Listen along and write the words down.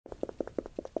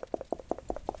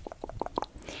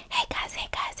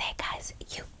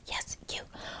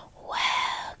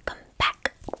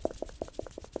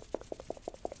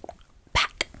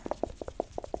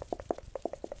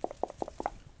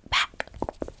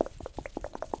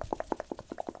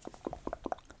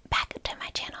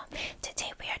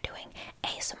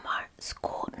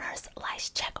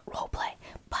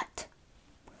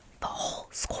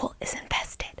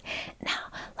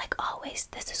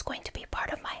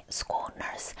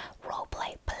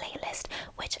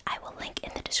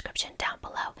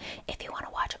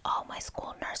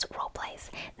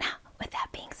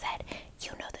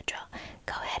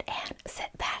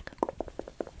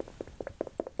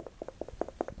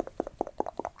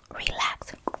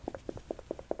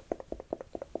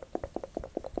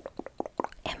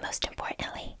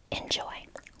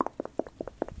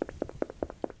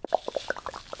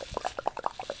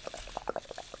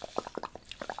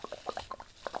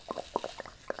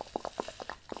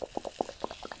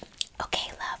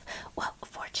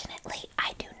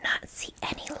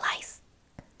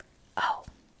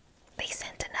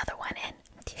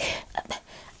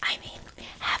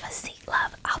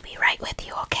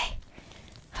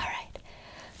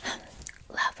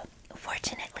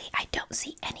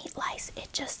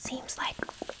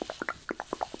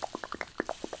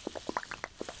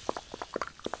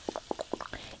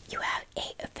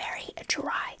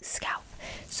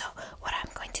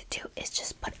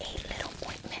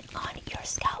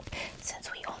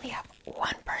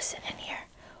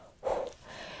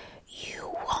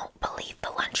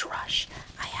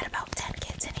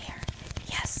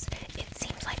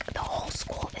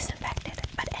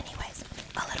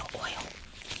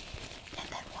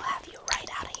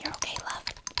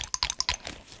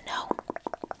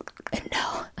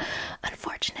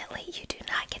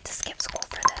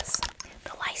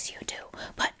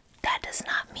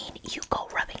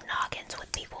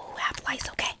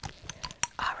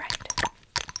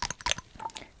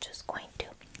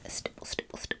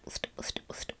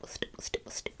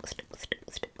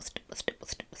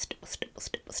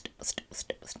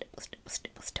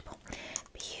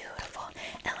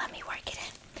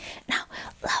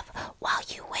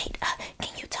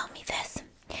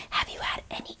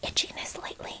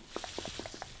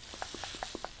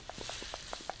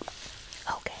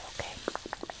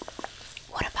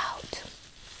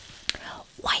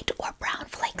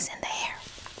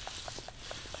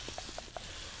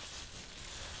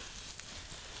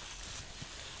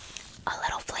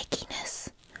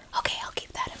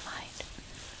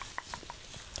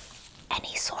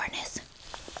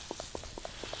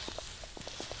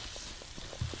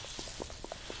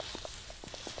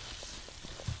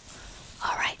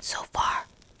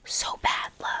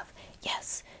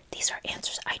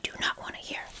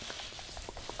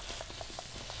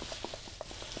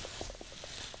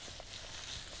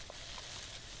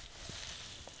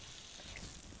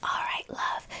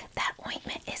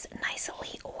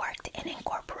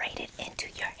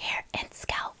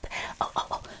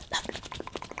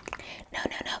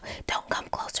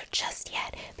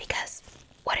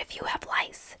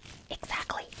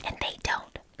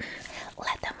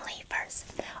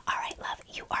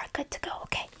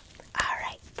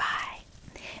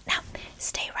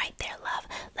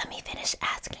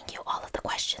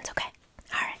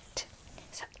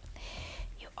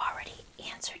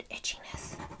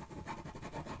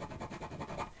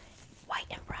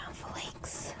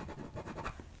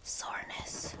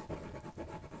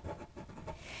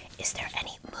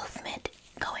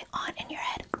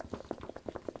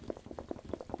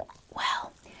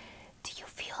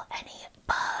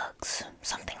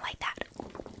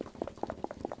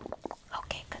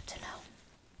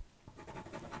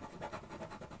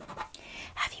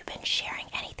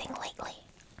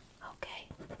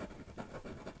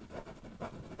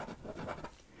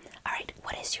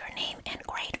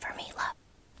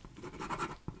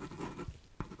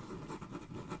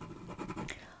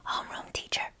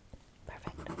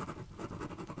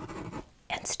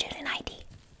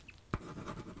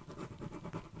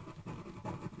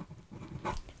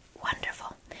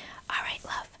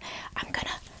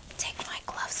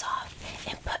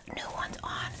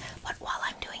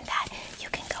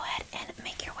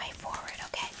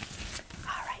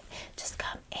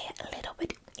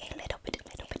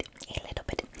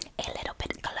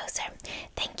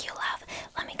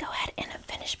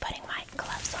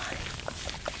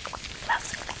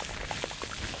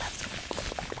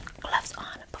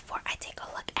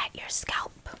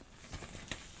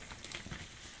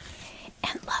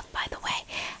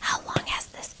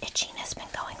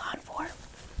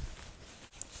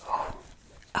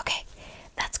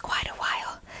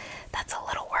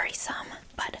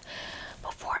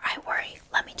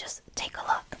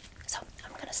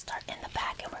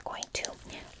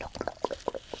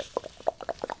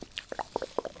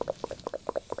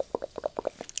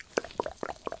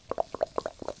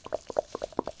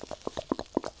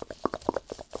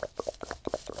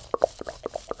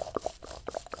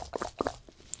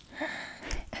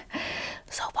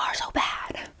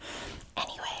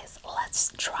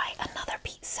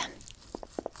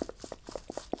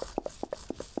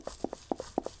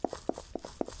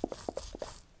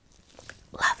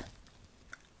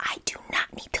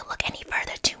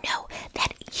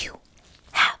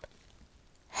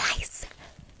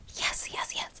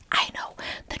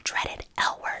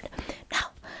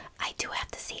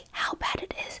see how bad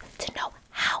it is to know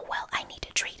how well I need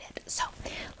to treat it. So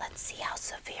let's see how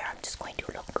severe. I'm just going to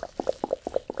look.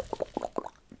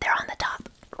 They're on the top.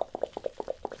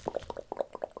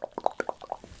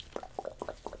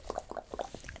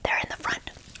 They're in the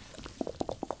front.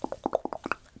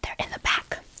 They're in the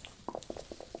back.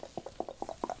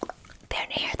 They're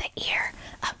near the ear.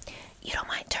 You don't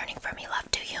mind turning for me, love,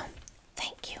 do you?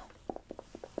 Thank you.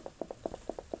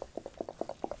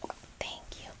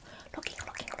 Thank you.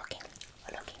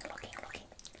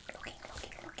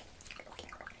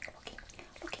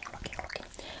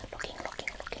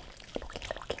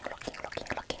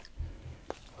 Looking.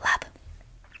 Love,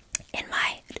 in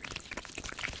my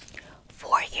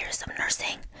 4 years of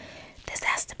nursing, this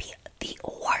has to be the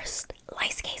worst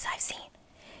lice case I've seen.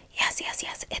 Yes,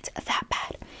 it's that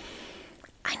bad.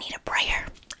 I need a prayer,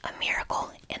 a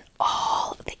miracle, and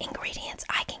all the ingredients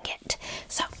I can get.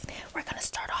 So we're gonna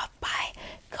start off by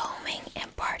combing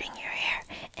and parting your hair,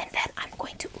 and then I'm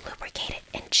going to lubricate it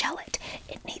and gel it.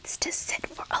 It needs to sit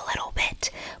for a little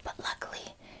bit, but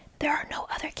luckily there are no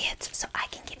other kids, so I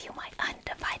can give you my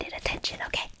undivided attention,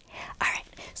 okay? Alright,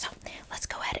 so let's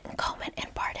go ahead and comb it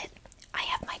and part it. I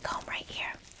have my comb right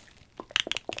here.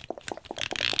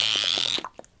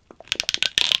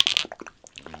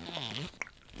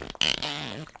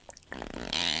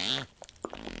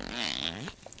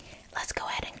 Let's go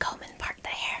ahead and comb and part the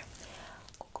hair.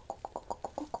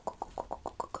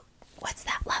 What's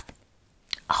that, love?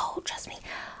 Oh, trust me,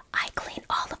 I clean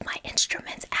all of my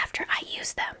instruments after I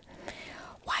use them.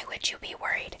 Why would you be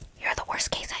worried? You're the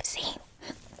worst case I've seen.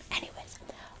 Anyways.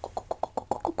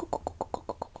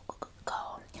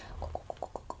 Comb.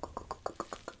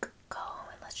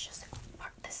 And let's just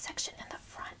part this section in the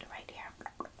front right here.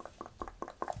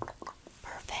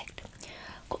 Perfect.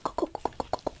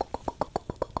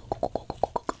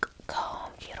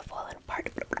 Comb. Beautiful. And part.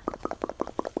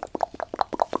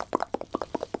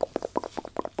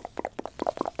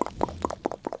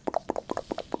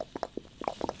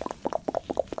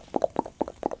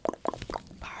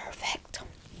 Perfect.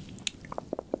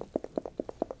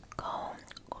 Comb.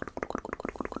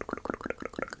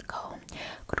 Comb.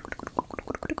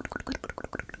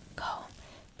 Comb.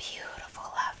 Beautiful,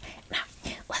 love. Now,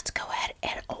 let's go ahead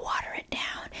and water it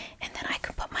down, and then I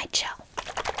can put my gel.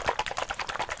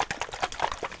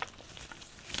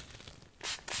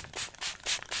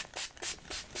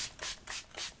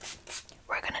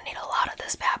 We're gonna need a lot of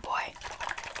this bad boy.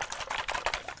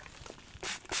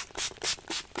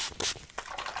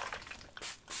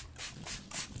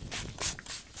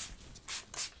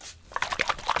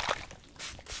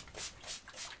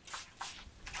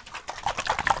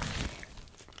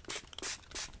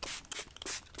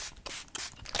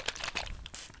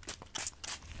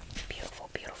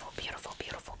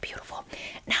 Beautiful.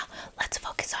 Now, let's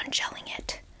focus on gelling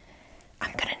it.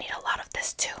 I'm gonna need a lot of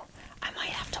this too. I might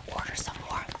have to order some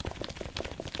more.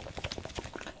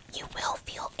 You will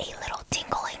feel a little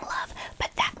tingling, love,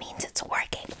 but that means it's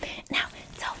working. Now,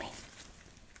 tell me,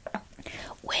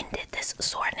 when did this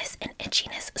soreness and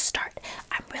itchiness start?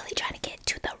 I'm really trying to get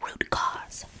to the root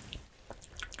cause.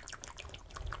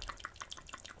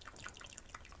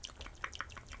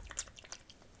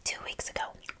 Two weeks ago.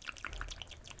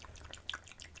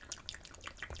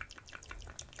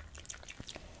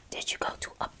 Did you go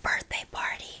to a birthday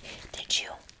party? Did you?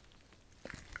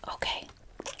 Okay.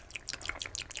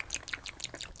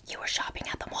 You were shopping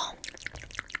at the mall.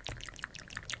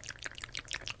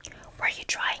 Were you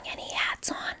trying any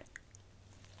hats on?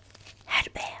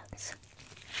 Headbands.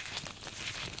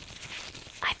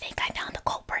 I think I found a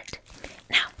culprit.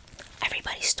 Now,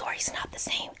 everybody's story's not the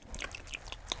same.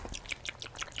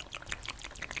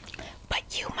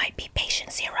 But you might be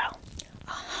patient zero.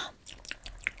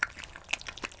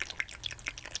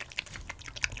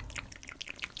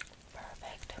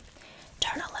 Perfect.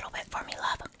 Turn a little bit for me,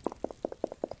 love.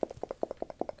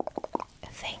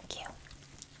 Thank you.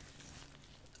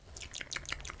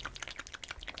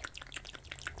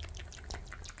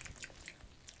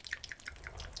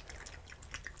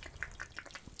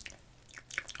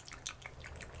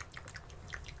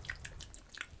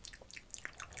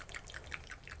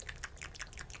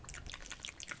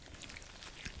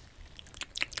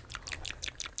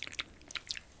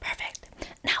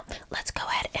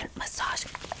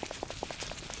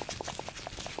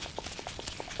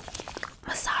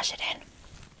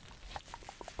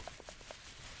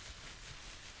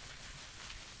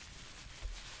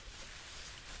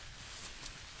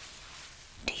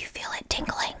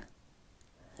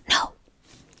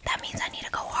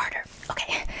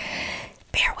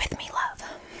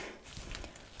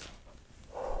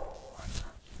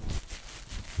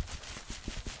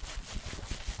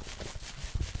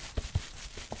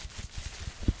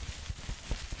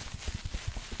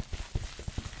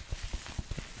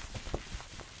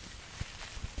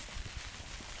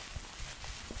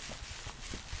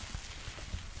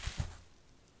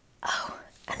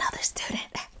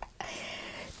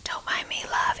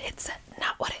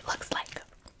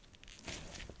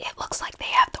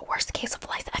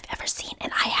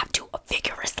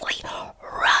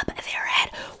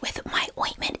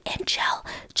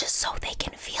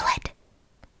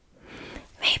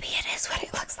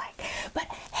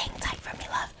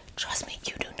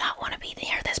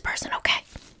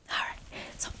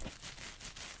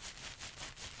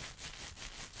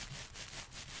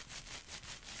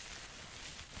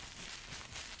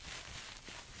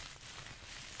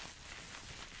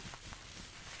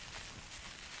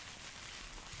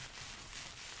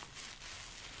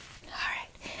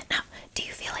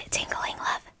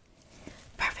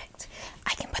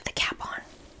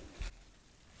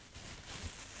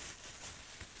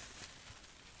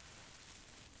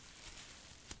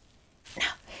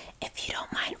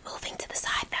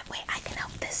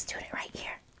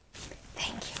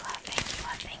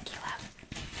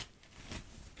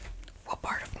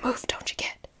 move, don't you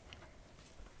get?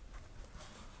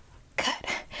 Good.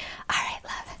 Alright,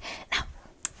 love. Now,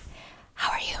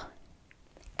 how are you?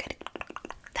 Good.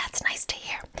 That's nice to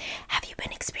hear. Have you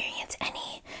been experiencing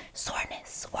any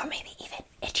soreness or maybe even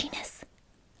itchiness?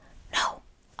 No?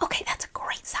 Okay, that's a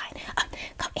great sign.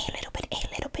 Come a little bit, a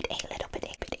little bit, a little bit,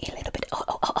 a little bit.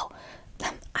 Oh.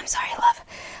 I'm sorry, love.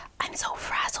 I'm so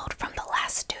frazzled from the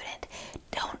last student.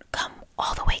 Don't come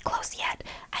all the way close yet.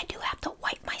 I do have to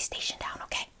wipe my station down,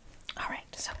 okay? Alright,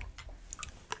 so.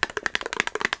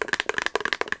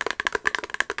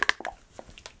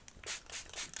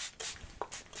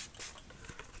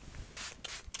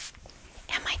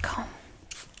 And my comb.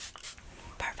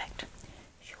 Perfect.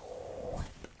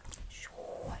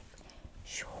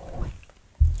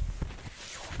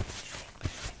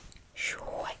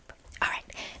 Alright,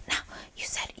 now you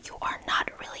said you are not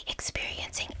really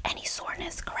experiencing any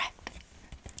soreness, correct?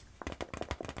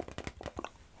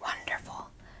 Wonderful.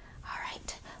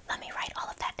 Alright, let me write all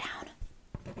of that down.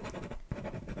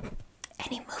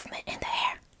 Any movement in the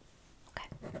hair? Okay.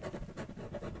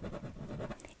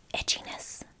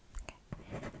 Itchiness? Okay.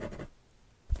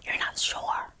 You're not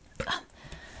sure?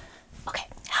 Okay,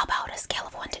 how about a scale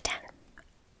of 1 to 10?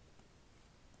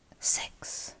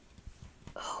 6.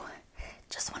 Ooh,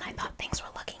 just when I thought things were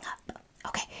looking up.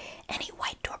 Okay, any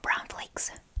white or brown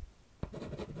flakes?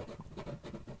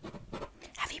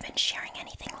 Have you been sharing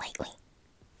anything lately?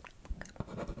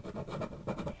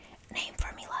 Name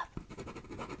for me, love.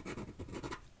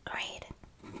 Grade.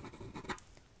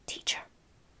 Teacher.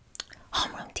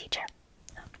 Homeroom teacher.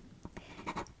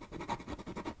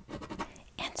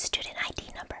 And student ID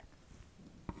number.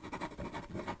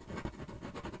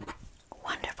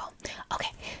 Wonderful.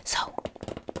 Okay, so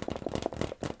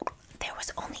there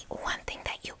was only one thing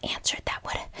that you answered that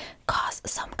would cause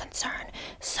some concern.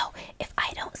 So if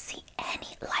I don't see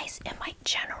any lice in my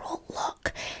general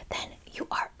look, then you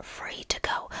are free to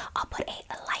go. I'll put a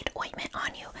light ointment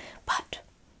on you. But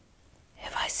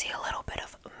if I see a little bit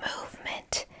of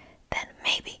movement, then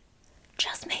maybe,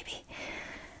 just maybe,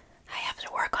 I have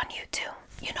to work on you too.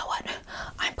 You know what?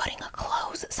 I'm putting a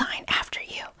close sign after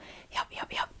you. Yep.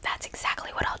 That's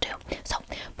exactly what I'll do. So,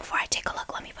 before I take a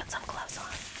look, let me put some gloves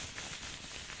on.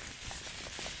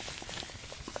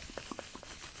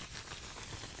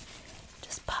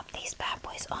 Just pop these bad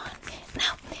boys on.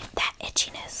 Now, that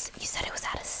itchiness, you said it was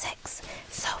at a 6.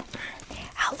 So,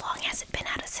 how long has it been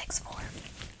at a 6 for?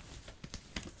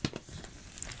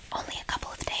 Only a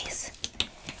couple of days.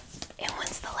 And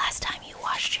when's the last time you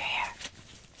washed your hair?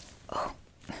 Oh,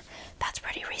 that's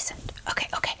pretty recent. Okay.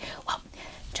 Well,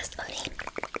 just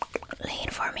lean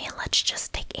for me and let's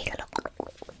just take a look.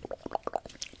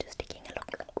 Just taking a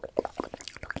look.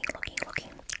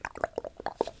 Looking.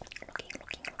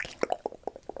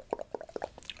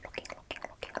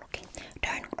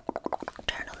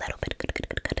 Turn a little bit.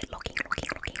 Good. Looking.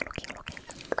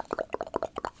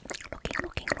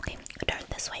 Turn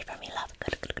this way for me, love.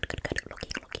 Good.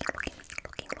 Looking.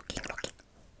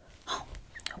 Oh,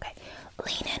 okay.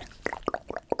 Lean in.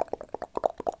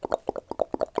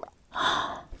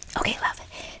 Okay, love.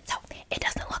 So, it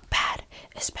doesn't look bad,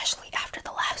 especially after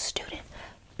the last student,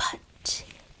 but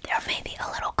there may be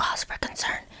a little cause for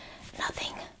concern.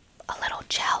 Nothing a little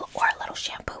gel or a little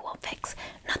shampoo won't fix.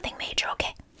 Nothing major,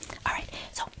 okay? Alright,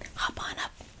 so hop on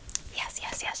up. Yes.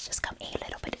 Just come a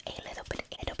little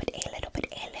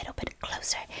bit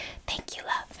closer. Thank you,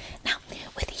 love. Now,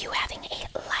 with you having a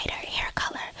lighter hair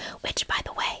color, which, by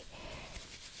the way,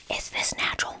 is this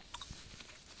natural?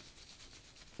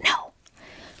 No,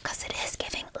 because it is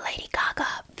giving Lady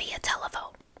Gaga via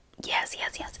telephone. Yes,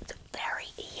 it's very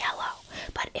yellow.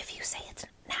 But if you say it's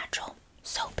natural,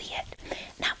 so be it.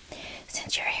 Now,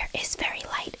 since your hair is very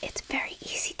light, it's very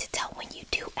easy to tell when you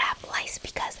do have lice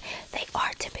because they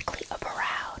are typically a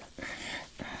brown.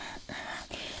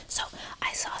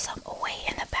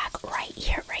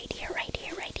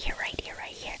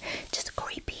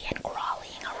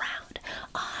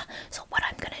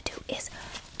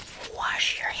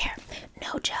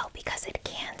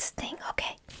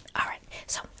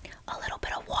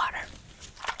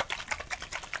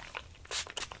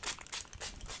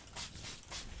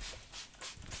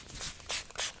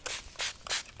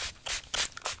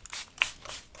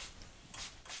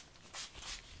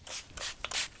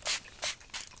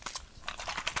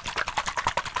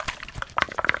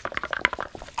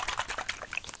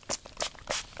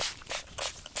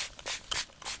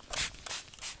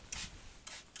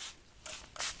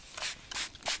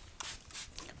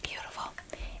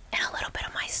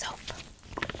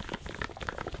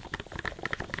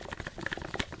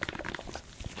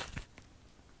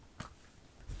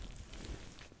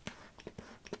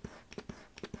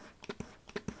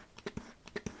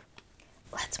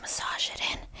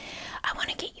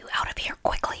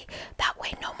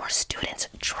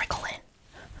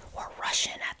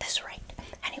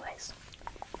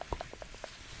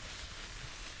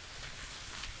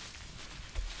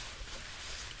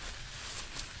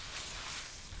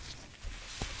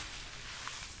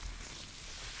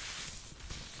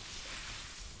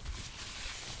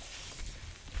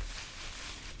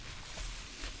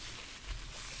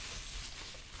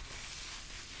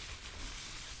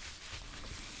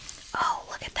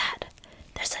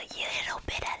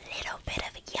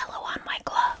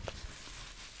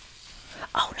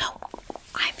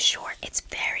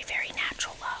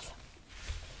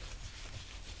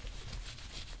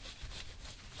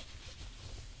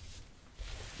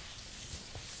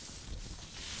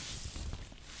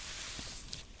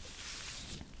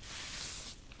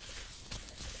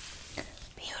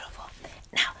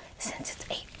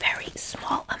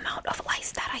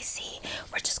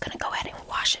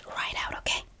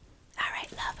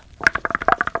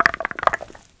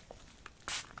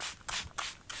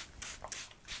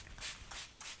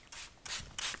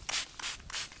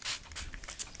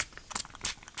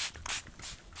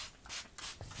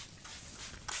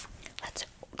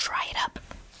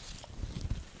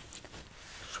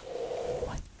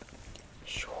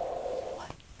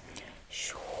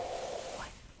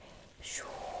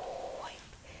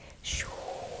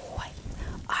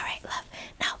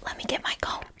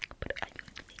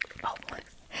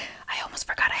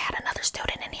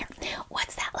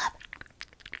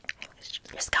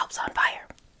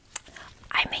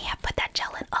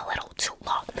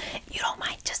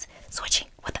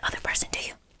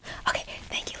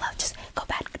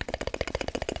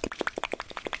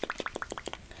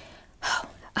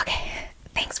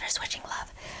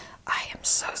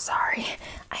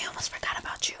 I almost forgot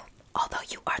about you. Although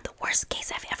you are the worst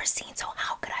case I've ever seen, so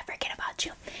how could I forget about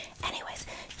you? Anyways,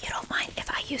 you don't mind if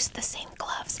I use the same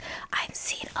gloves? I've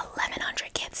seen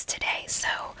 1,100 kids today, so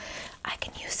I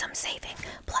can use some saving.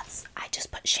 Plus, I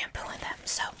just put shampoo in them,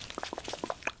 so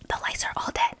the lice are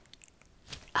all dead.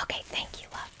 Okay, thank you,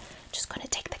 love. Just gonna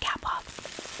take the cap off.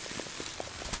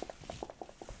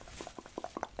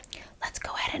 Let's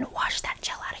go ahead and wash that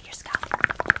gel out of your scalp.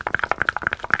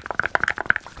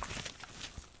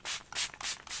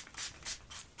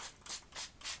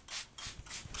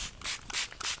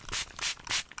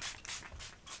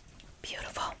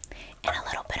 Beautiful. And a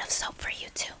little bit of soap for you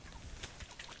too.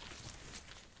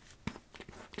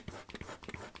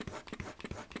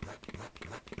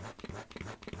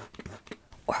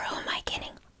 Or who am I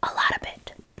kidding? A lot of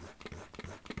it.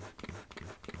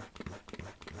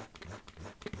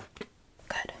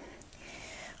 Good.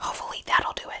 Hopefully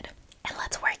that'll do it. And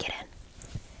let's work it in.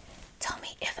 Tell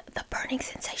me if the burning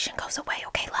sensation goes away,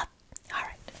 okay, love?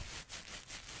 Alright.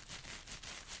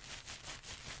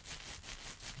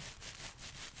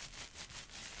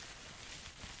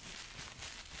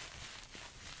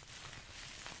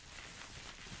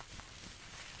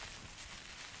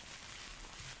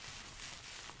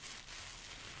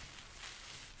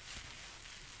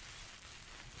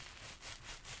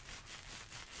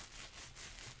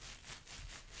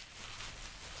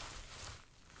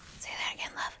 Say that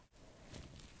again, love.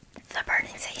 The burning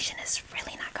sensation is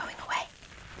really not going away.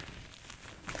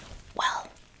 Well,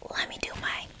 let me do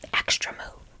my extra move.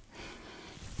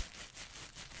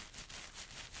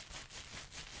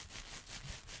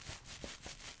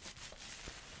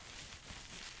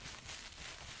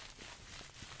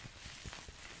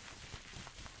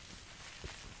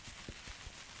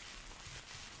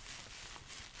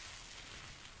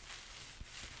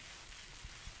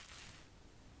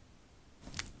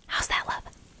 How's that, love?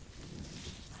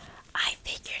 I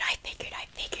figured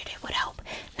it would help.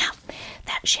 Now,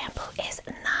 that shampoo is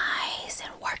nice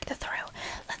and worked through.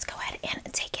 Let's go ahead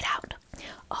and take it out.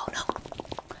 Oh no,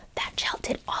 that gel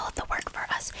did all of the work for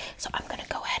us. So I'm gonna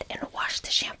go ahead and wash the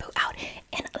shampoo out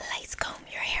and lice comb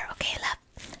your hair, okay, love?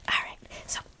 Alright,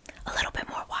 so a little bit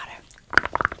more water.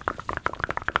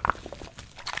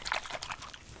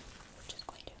 We're just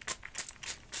going to...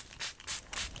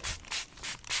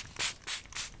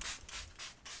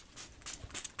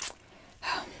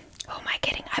 Who am I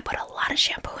kidding? I put a lot of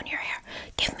shampoo in your hair.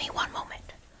 Give me one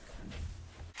moment.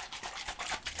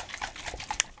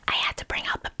 I had to bring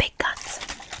out the big guns.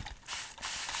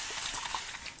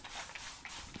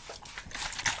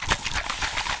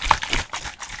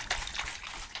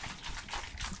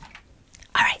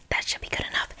 Alright, that should be good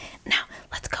enough. Now,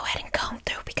 let's go ahead and comb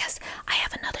through because I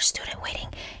have another student waiting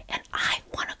and I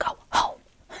want to go home.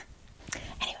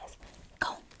 Anyways,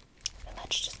 comb. And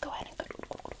let's just go ahead and go.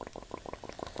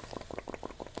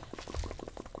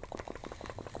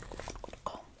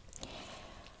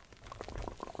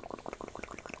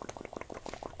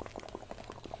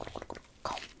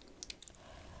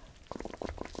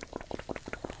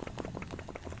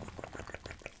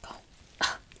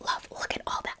 Love, look at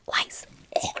all that lice.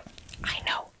 I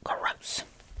know, gross.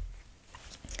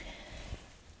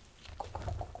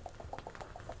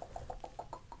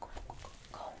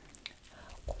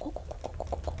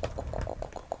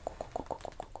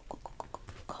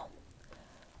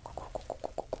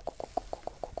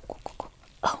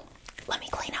 Oh, let me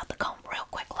clean out the comb real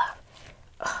quick, love.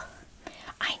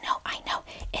 I know,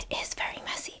 it is very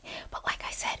messy, but like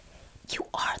I said, you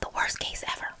are the worst case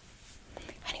ever.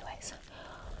 Anyways,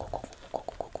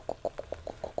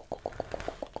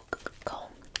 comb.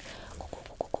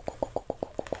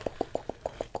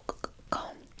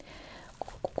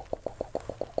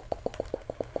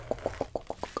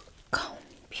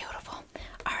 Beautiful.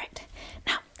 Alright,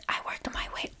 now I worked my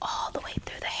way all the way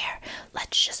through the hair.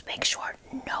 Let's just make sure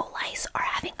no lice are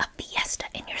having a fiesta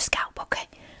in your scalp, okay?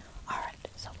 Alright,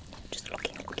 so just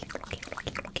looking.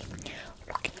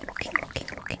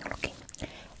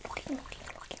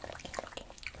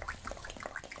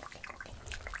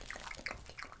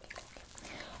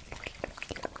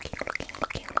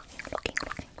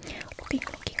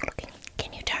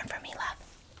 Can you turn for me, love?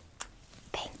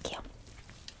 Thank you.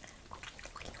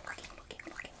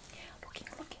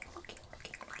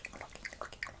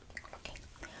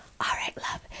 Alright,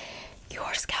 love.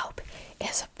 Your scalp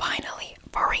is finally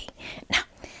free. Now,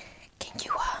 can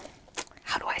you,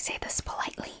 how do I say this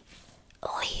politely?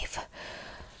 Leave.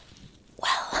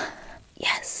 Well,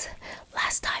 yes.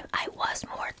 Last time I was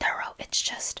more thorough. It's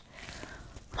just,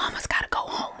 Mama's gotta go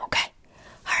home, okay?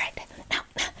 Alright, now,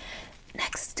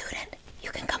 next student, you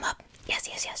can come up. Yes,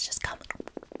 just come.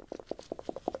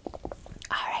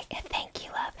 Alright.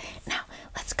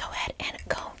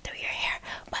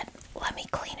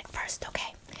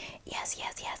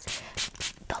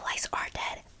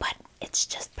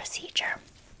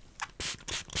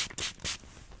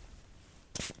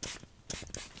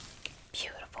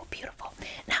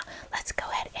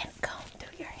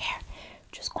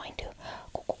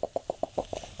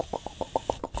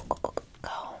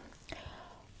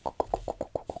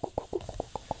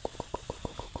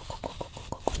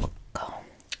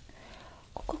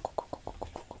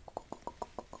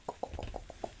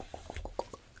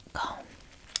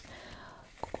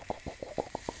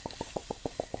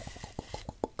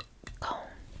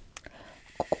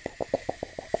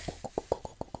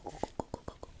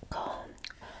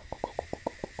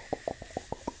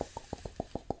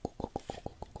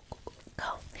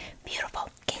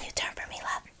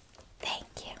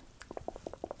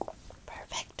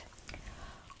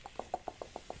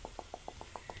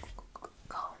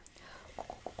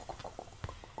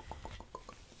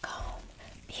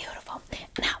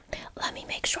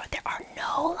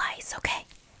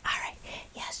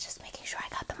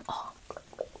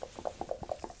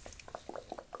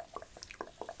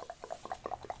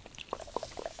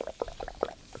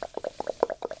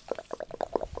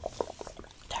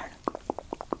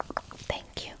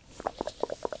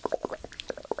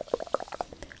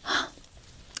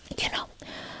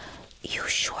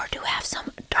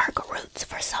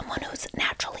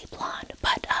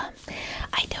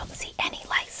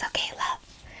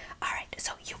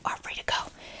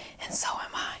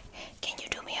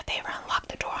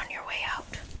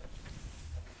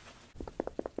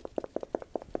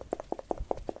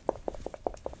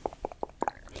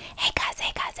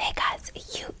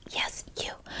 Yes, you. Yes,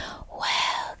 you.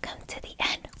 Welcome to the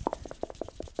end.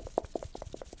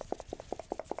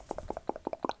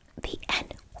 The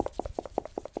end.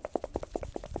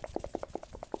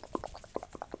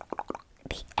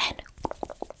 The end.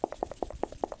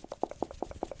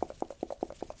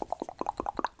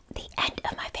 The end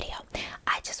of my video.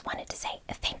 I just wanted to say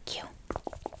thank you.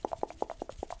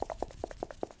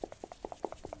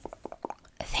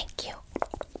 Thank you.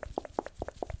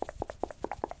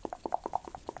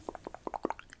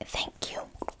 Thank you.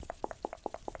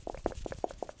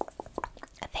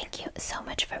 Thank you so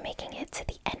much for making it to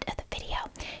the end of the video.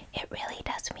 It really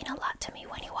does mean a lot to me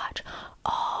when you watch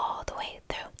all the way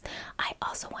through. I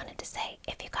also wanted to say,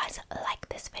 if you guys like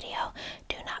this video,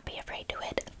 do not be afraid to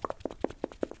hit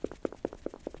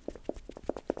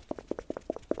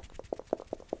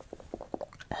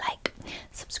like,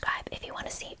 subscribe if you want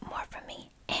to see more from me,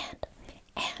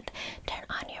 and turn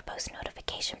on your post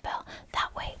notification bell.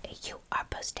 That way you are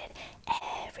posted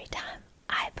every time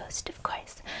I post, of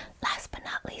course. Last but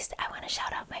not least, I want to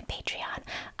shout out my Patreon.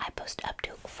 I post up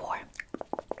to four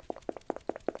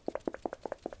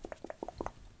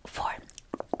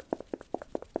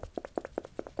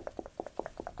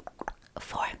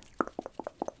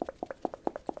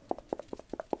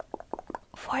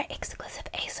exclusive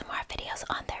ASMR videos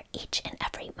on there each and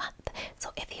every month. So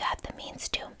if you have the means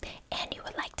to, and you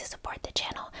would like to support the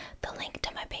channel, the link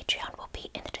to my Patreon will be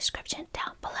in the description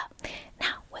down below.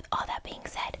 Now, with all that being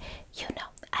said, you know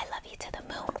I love you to the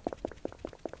moon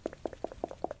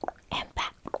and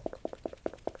back.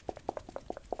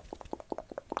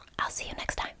 I'll see you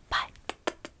next time. Bye.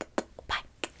 Bye.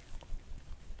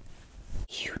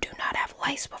 You do not have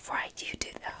lice before you do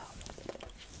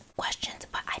questions,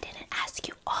 but I didn't ask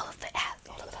you all of the.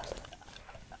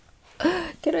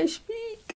 Can I speak?